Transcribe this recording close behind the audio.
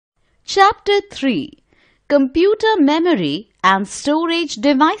Chapter 3: Computer Memory and Storage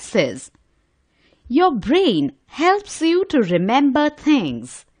Devices. Your brain helps you to remember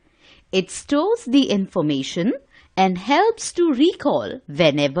things. It stores the information and helps to recall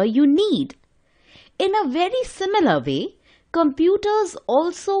whenever you need. In a very similar way, computers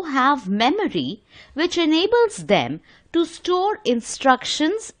also have memory, which enables them to store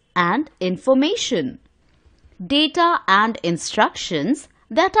instructions and information. Data and instructions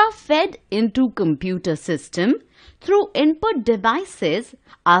that are fed into computer system through input devices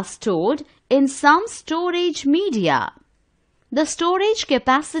are stored in some storage media. The storage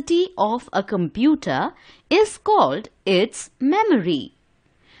capacity of a computer is called its memory.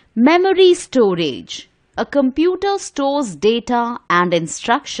 Memory storage. A computer stores data and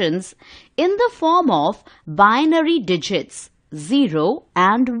instructions in the form of binary digits 0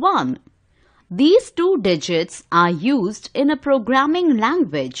 and 1. These two digits are used in a programming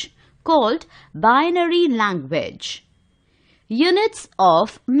language called binary language. Units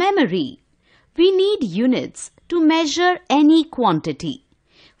of memory. We need units to measure any quantity.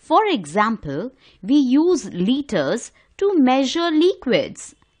 For example, we use liters to measure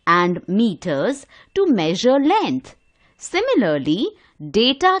liquids and meters to measure length. Similarly,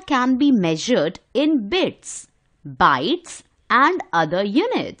 data can be measured in bits, bytes, and other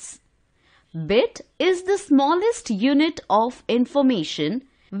units. Bit is the smallest unit of information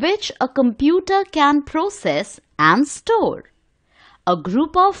which a computer can process and store. A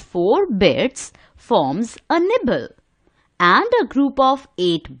group of 4 bits forms a nibble, and a group of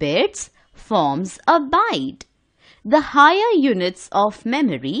 8 bits forms a byte. The higher units of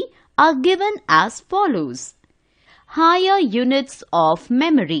memory are given as follows. Higher units of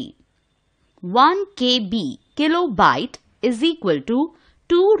memory. 1 KB kilobyte is equal to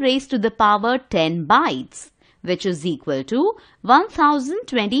 2 raised to the power 10 bytes, which is equal to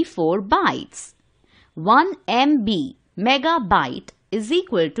 1024 bytes. 1 MB megabyte is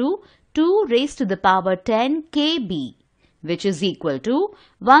equal to 2 raised to the power 10 KB, which is equal to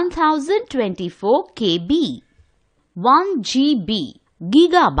 1024 KB. 1 GB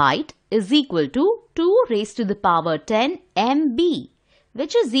gigabyte is equal to 2 raised to the power 10 MB,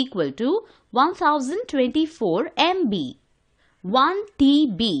 which is equal to 1024 MB. 1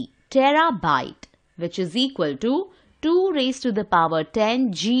 TB terabyte, which is equal to 2 raised to the power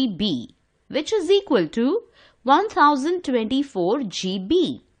 10 GB, which is equal to 1024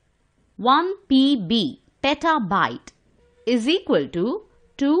 GB. 1 PB petabyte is equal to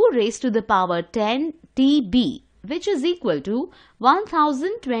 2 raised to the power 10 TB, which is equal to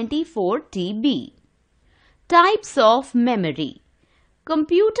 1024 TB. Types of memory.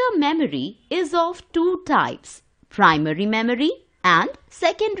 Computer memory is of two types: primary memory and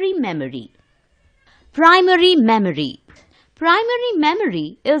secondary memory. Primary memory. Primary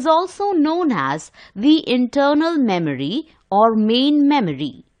memory is also known as the internal memory or main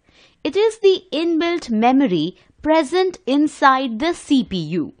memory. It is the inbuilt memory present inside the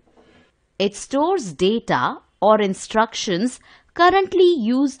CPU. It stores data or instructions currently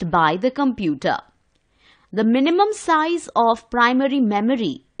used by the computer. The minimum size of primary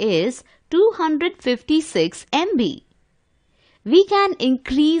memory is 256 MB. We can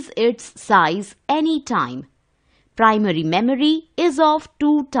increase its size anytime. Primary memory is of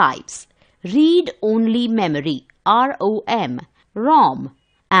two types: read-only memory (ROM),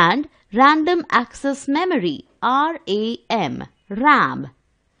 and random access memory RAM.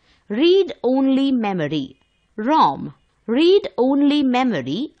 Read-only memory (ROM). Read-only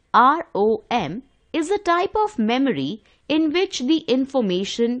memory (ROM) is a type of memory in which the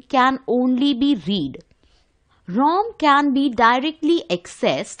information can only be read. ROM can be directly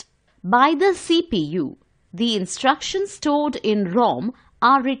accessed by the CPU. The instructions stored in ROM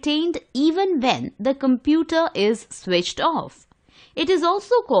are retained even when the computer is switched off. It is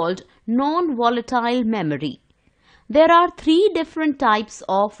also called non-volatile memory. There are 3 different types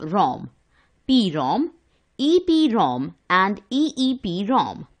of ROM: PROM, EPROM, and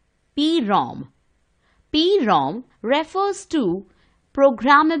EEPROM. PROM. PROM refers to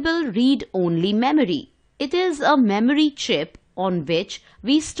programmable read-only memory. It is a memory chip on which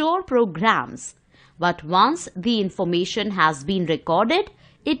we store programs, but once the information has been recorded,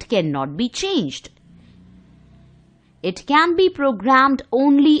 it cannot be changed. It can be programmed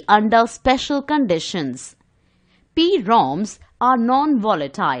only under special conditions. PROMs are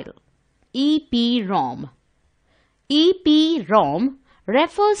non-volatile. EPROM. EPROM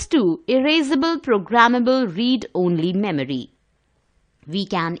refers to erasable programmable read-only memory. We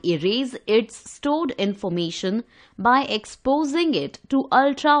can erase its stored information by exposing it to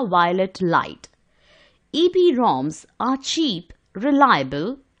ultraviolet light. EPROMs are cheap,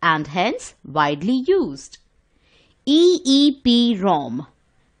 reliable, and hence widely used. EEPROM.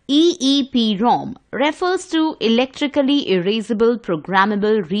 EEPROM refers to electrically erasable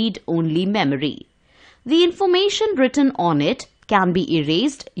programmable read-only memory. The information written on it can be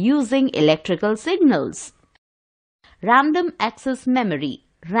erased using electrical signals. Random Access Memory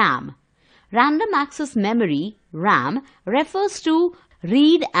 (RAM). Random Access Memory (RAM) refers to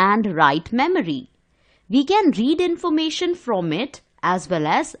read and write memory. We can read information from it as well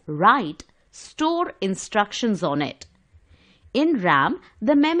as write, store instructions on it. In RAM,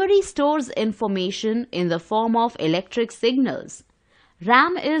 the memory stores information in the form of electric signals.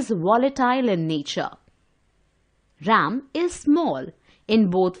 RAM is volatile in nature. RAM is small in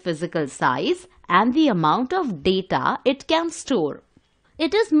both physical size and the amount of data it can store.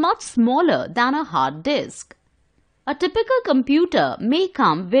 It is much smaller than a hard disk. A typical computer may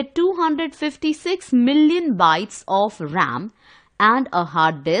come with 256 million bytes of RAM and a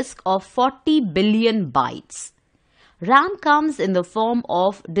hard disk of 40 billion bytes. RAM comes in the form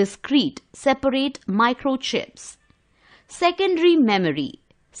of discrete, separate microchips. Secondary memory.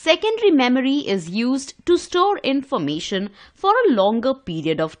 Secondary memory is used to store information for a longer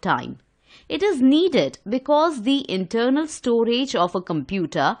period of time. It is needed because the internal storage of a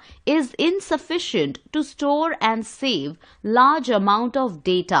computer is insufficient to store and save large amount of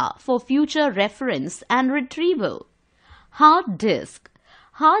data for future reference and retrieval. Hard disk.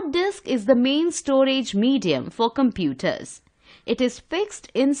 Hard disk is the main storage medium for computers. It is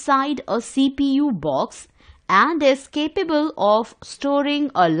fixed inside a CPU box and is capable of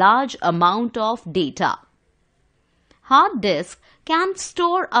storing a large amount of data. Hard disk can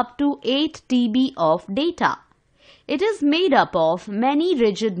store up to 8 TB of data. It is made up of many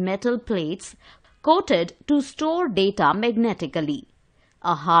rigid metal plates coated to store data magnetically.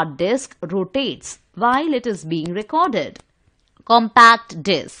 A hard disk rotates while it is being recorded. Compact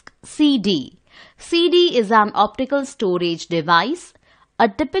disc (CD). CD is an optical storage device. A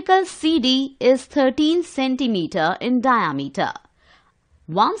typical CD is 13 cm in diameter.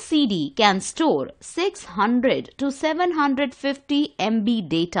 One CD can store 600 to 750 MB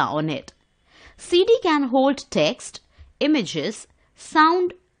data on it. CD can hold text, images,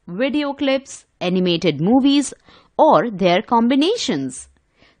 sound, video clips, animated movies, or their combinations.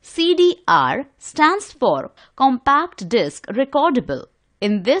 CDR stands for Compact Disc Recordable.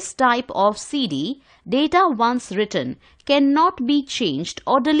 In this type of CD, data once written cannot be changed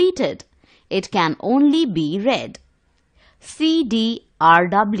or deleted. It can only be read.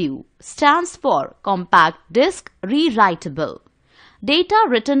 CDRW stands for Compact Disc Rewritable. Data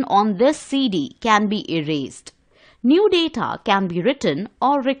written on this CD can be erased. New data can be written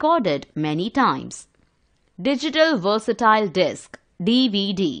or recorded many times. Digital Versatile Disc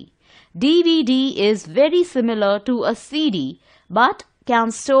 (DVD). DVD is very similar to a CD but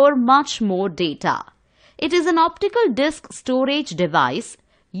can store much more data. It is an optical disc storage device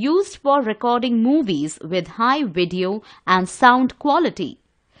used for recording movies with high video and sound quality.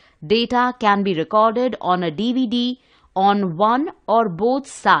 Data can be recorded on a DVD on one or both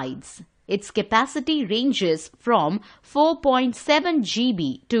sides. Its capacity ranges from 4.7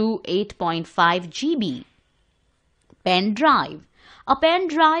 GB to 8.5 GB. Pen drive. A pen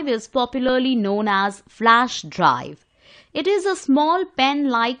drive is popularly known as flash drive. It is a small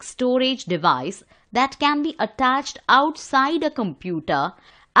pen-like storage device that can be attached outside a computer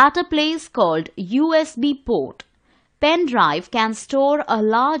at a place called USB port. Pen drive can store a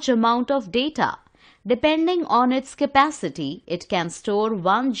large amount of data. Depending on its capacity, it can store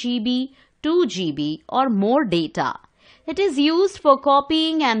 1 GB, 2 GB or more data. It is used for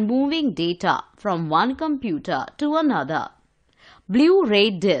copying and moving data from one computer to another.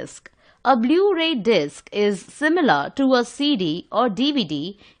 Blu-ray disc. A Blu-ray disc is similar to a CD or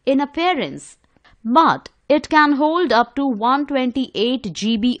DVD in appearance, but it can hold up to 128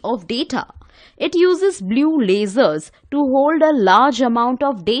 GB of data. It uses blue lasers to hold a large amount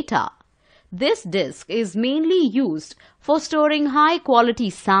of data. This disc is mainly used for storing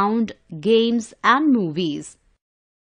high-quality sound, games and movies.